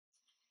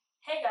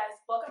Hey guys,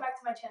 welcome back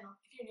to my channel.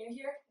 If you're new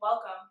here,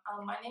 welcome.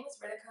 My name is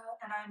Ritika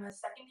and I'm a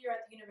second year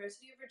at the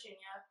University of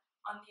Virginia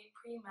on the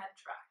pre-med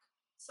track.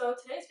 So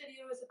today's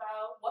video is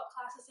about what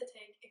classes to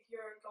take if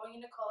you're going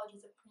into college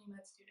as a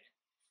pre-med student.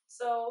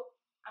 So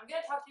I'm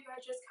going to talk to you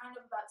guys just kind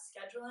of about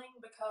scheduling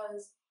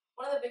because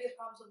one of the biggest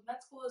problems with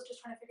med school is just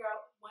trying to figure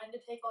out when to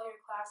take all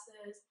your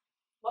classes,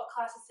 what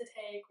classes to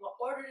take, what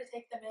order to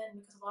take them in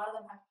because a lot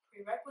of them have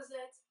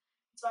prerequisites.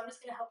 So I'm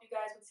just going to help you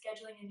guys with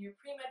scheduling in your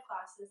pre-med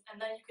classes,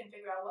 and then you can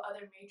figure out what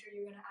other major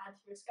you're going to add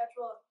to your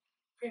schedule. If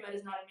pre-med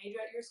is not a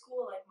major at your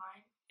school, like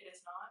mine, it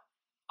is not.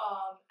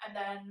 And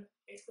then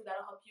basically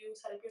that'll help you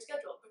set up your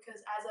schedule,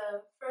 because as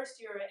a first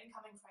year or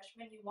incoming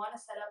freshman, you want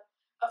to set up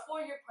a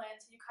 4-year plan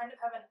so you kind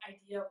of have an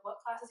idea of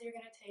what classes you're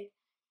going to take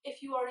if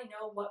you already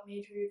know what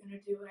major you're going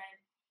to do and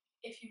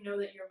if you know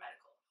that you're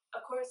medical.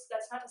 Of course,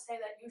 that's not to say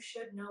that you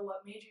should know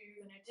what major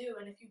you're going to do,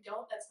 and if you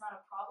don't, that's not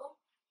a problem.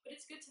 But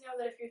it's good to know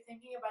that if you're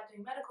thinking about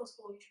doing medical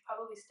school, you should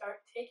probably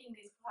start taking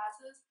these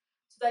classes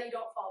so that you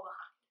don't fall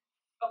behind.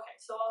 Okay,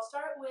 so I'll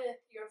start with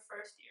your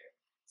first year.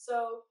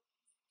 So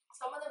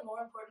some of the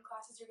more important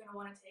classes you're going to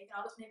want to take, and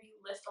I'll just maybe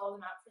list all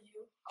of them out for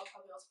you. I'll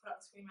probably also put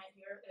on the screen right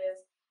here,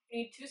 is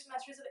you need 2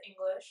 semesters of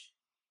English,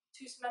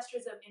 2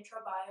 semesters of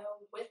intro bio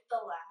with the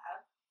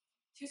lab,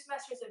 2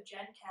 semesters of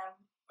Gen Chem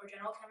or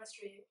general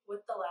chemistry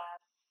with the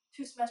lab,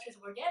 2 semesters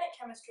of organic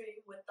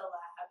chemistry with the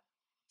lab,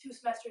 2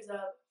 semesters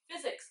of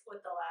physics with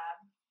the lab,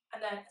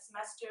 and then a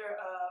semester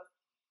of,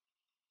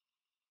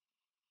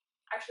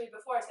 actually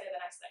before I say the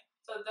next thing,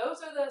 so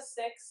those are the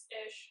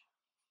 6-ish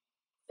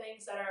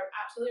things that are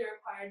absolutely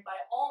required by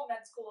all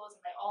med schools,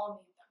 and they all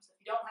need them. So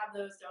if you don't have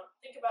those, don't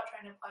think about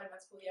trying to apply to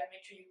med school yet.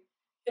 Make sure you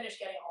finish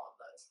getting all of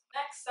those.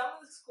 Next, some of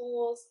the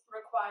schools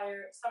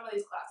require some of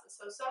these classes.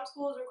 So some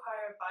schools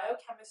require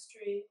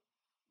biochemistry,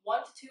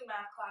 1 to 2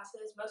 math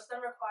classes. Most of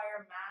them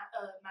require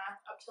math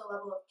up to the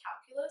level of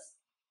calculus.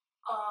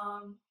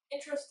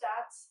 Intro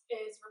stats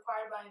is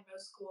required by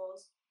most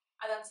schools,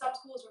 and then some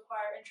schools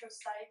require intro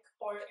psych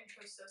or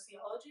intro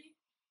sociology,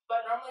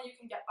 but normally you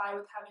can get by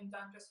with having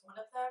done just one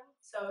of them,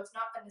 so it's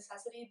not a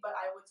necessity, but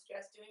I would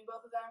suggest doing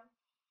both of them.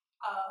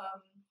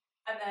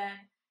 And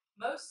then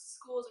most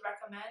schools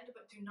recommend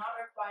but do not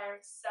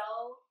require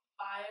cell,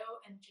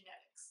 bio, and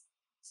genetics.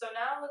 So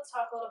now let's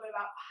talk a little bit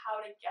about how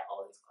to get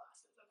all these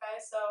classes,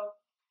 okay? So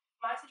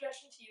my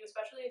suggestion to you,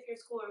 especially if your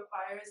school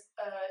requires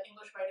an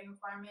English writing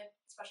requirement,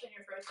 especially in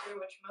your first year,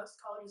 which most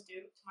colleges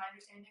do, to my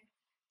understanding,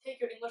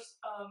 take your English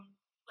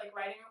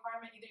writing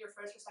requirement either your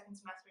first or second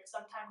semester,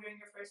 sometime during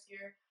your first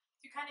year,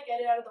 to kind of get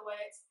it out of the way.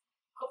 It's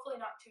hopefully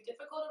not too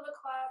difficult of a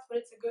class,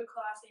 but it's a good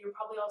class that you're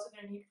probably also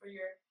going to need for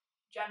your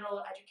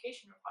general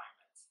education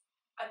requirements.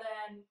 And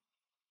then,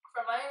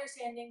 from my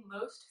understanding,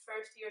 most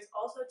first years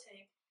also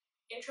take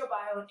intro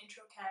bio and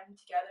intro chem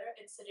together.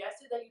 It's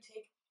suggested that you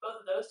take both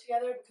of those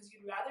together because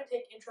you'd rather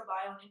take intro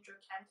bio and intro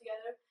chem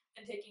together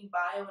than taking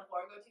bio and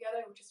orgo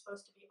together, which is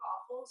supposed to be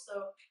awful.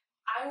 So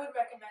I would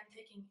recommend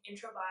taking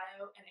intro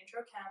bio and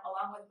intro chem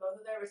along with both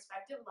of their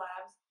respective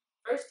labs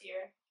first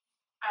year,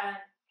 and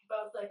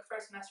both like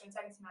first semester and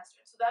second semester.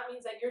 So that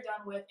means that you're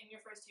done with, in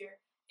your first year,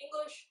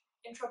 English,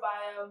 intro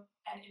bio,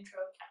 and intro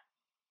chem.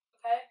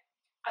 Okay?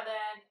 And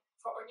then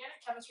for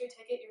organic chemistry,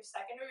 take it your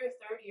second or your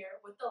third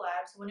year with the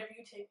lab. So whenever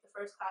you take the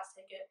first class,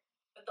 take it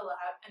with the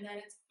lab. And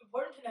then it's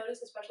important to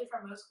notice, especially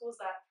for most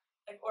schools, that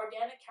like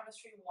organic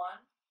chemistry 1,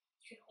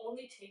 you can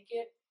only take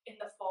it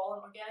in the fall,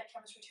 and organic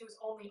chemistry 2 is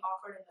only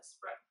offered in the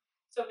spring.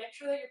 So make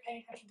sure that you're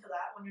paying attention to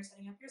that when you're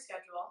setting up your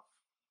schedule.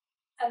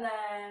 And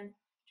then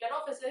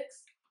general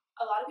physics,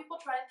 a lot of people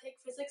try and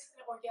take physics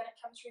and organic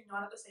chemistry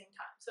not at the same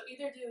time. So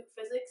either do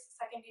physics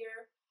second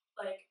year,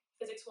 like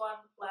physics 1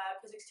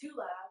 lab, physics 2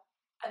 lab,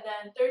 and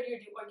then third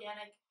year do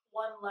organic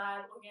 1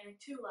 lab,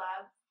 organic 2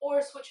 lab,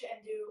 or switch it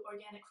and do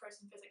organic first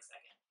and physics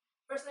second.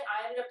 Personally,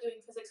 I ended up doing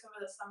physics over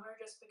the summer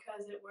just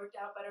because it worked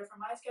out better for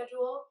my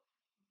schedule,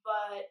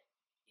 but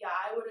yeah,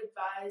 I would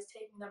advise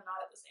taking them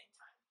not at the same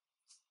time.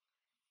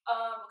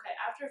 Okay,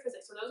 after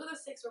physics, so those are the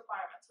 6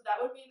 requirements. So that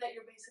would mean that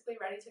you're basically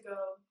ready to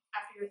go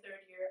after your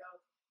third year of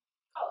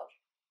college.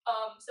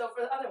 So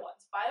for the other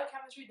ones,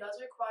 biochemistry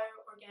does require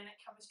organic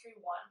chemistry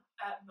 1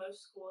 at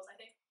most schools, I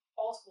think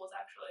all schools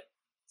actually.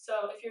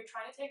 So if you're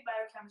trying to take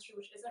biochemistry,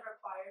 which isn't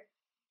required,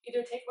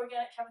 either take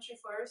organic chemistry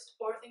first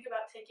or think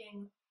about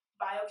taking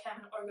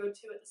biochem and orgo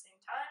 2 at the same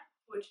time,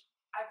 which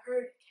I've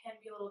heard can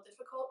be a little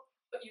difficult,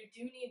 but you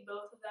do need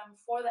both of them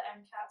for the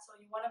MCAT, so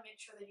you want to make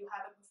sure that you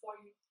have it before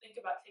you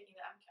think about taking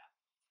the MCAT.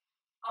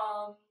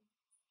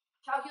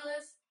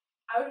 Calculus,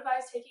 I would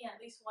advise taking at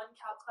least 1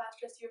 calc class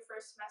just your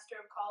first semester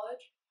of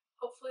college.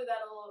 Hopefully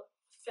that'll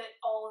fit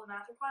all the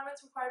math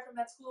requirements required for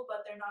med school,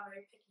 but they're not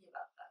very picky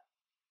about that.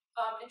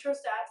 Intro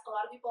stats, a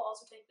lot of people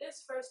also take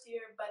this first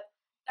year, but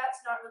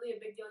that's not really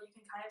a big deal. You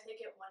can kind of take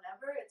it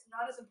whenever. It's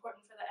not as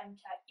important for the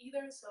MCAT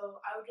either,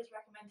 so I would just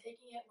recommend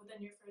taking it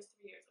within your first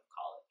 3 years of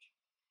college.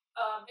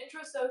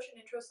 Intro Soc and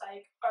Intro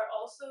Psych are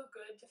also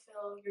good to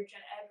fill your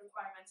Gen Ed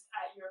requirements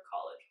at your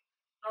college.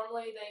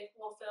 Normally they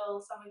will fill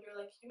some of your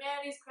like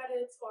humanities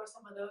credits or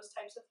some of those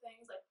types of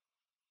things like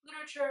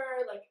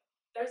literature, like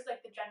there's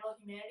like the general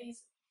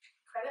humanities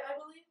credit, I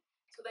believe,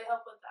 so they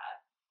help with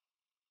that.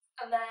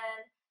 And then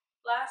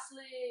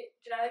lastly,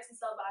 genetics and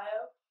cell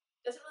bio.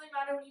 Doesn't really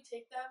matter when you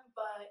take them,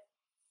 but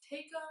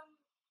take them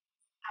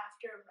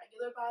after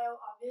regular bio,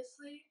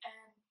 obviously,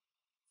 and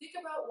think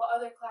about what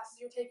other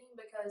classes you're taking,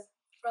 because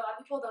for a lot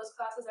of people those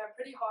classes are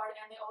pretty hard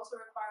and they also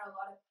require a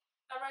lot of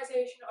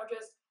memorization or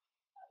just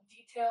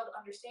detailed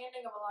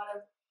understanding of a lot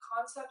of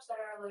concepts that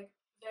are like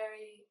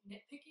very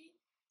nitpicky.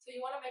 So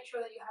you want to make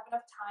sure that you have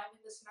enough time in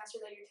the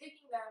semester that you're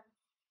taking them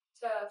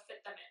to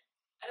fit them in.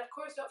 And of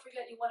course, don't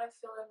forget you want to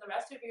fill in the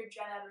rest of your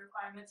gen ed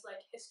requirements like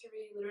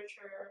history,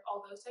 literature,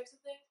 all those types of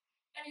things.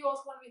 And you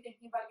also want to be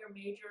thinking about your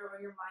major or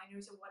your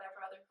minors or whatever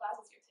other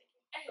classes you're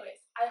taking.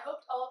 Anyways, I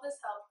hope all of this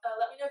helped.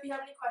 Let me know if you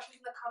have any questions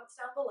in the comments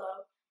down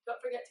below.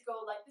 Don't forget to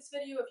go like this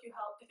video if it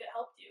helped you, if it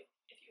helped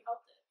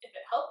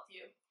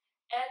you,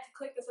 and to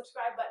click the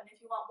subscribe button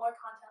if you want more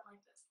content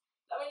like this.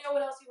 Let me know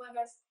what else you want,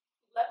 guys.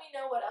 Let me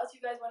know what else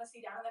you guys want to see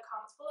down in the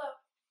comments below.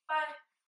 Bye!